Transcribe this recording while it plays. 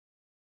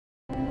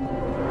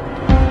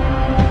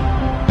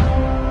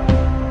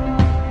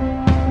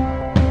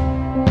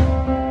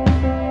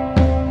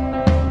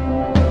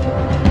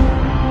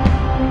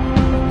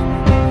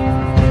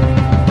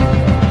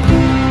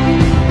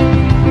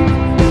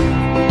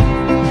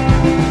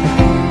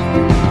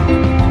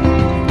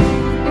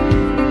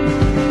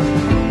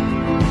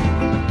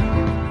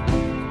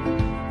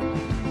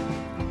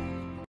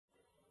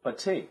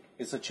Batik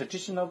is a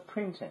traditional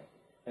printing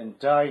and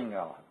dyeing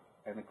art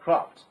and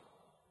craft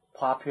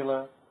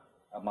popular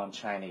among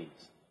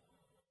Chinese.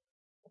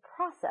 The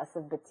process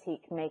of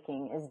batik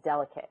making is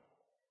delicate.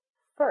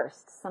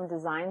 First, some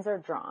designs are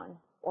drawn,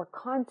 or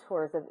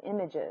contours of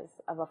images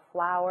of a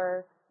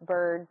flower,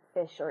 bird,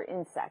 fish, or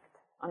insect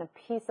on a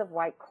piece of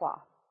white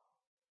cloth.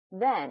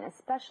 Then, a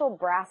special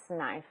brass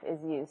knife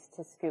is used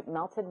to scoop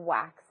melted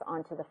wax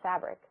onto the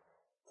fabric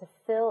to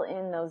fill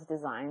in those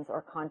designs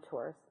or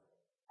contours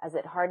as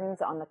it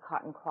hardens on the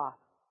cotton cloth.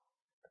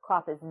 The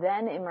cloth is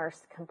then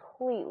immersed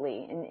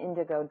completely in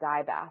indigo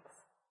dye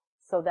baths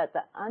so that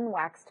the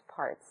unwaxed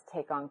parts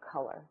take on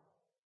color.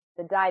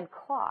 The dyed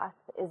cloth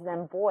is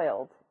then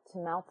boiled to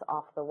melt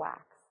off the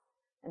wax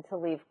and to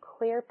leave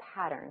clear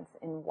patterns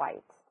in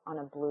white on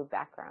a blue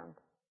background.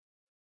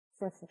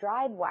 Since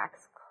dried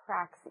wax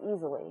cracks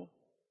easily,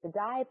 the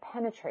dye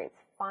penetrates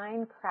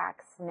fine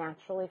cracks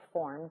naturally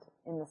formed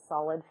in the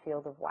solid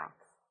field of wax,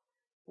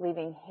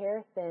 leaving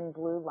hair-thin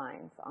blue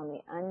lines on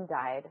the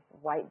undyed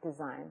white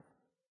designs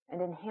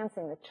and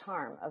enhancing the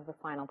charm of the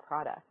final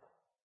product.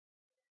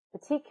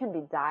 Batik can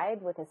be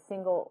dyed with a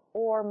single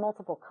or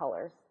multiple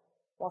colors,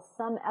 while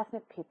some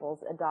ethnic peoples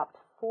adopt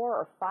 4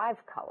 or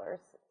 5 colors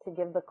to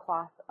give the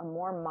cloth a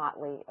more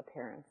motley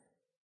appearance,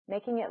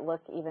 making it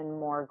look even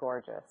more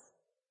gorgeous.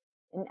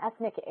 In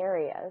ethnic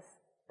areas,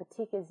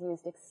 batik is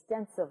used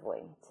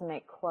extensively to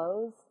make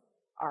clothes,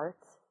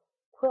 art,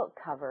 quilt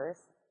covers,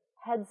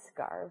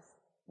 headscarves,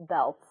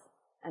 belts,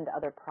 and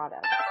other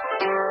products.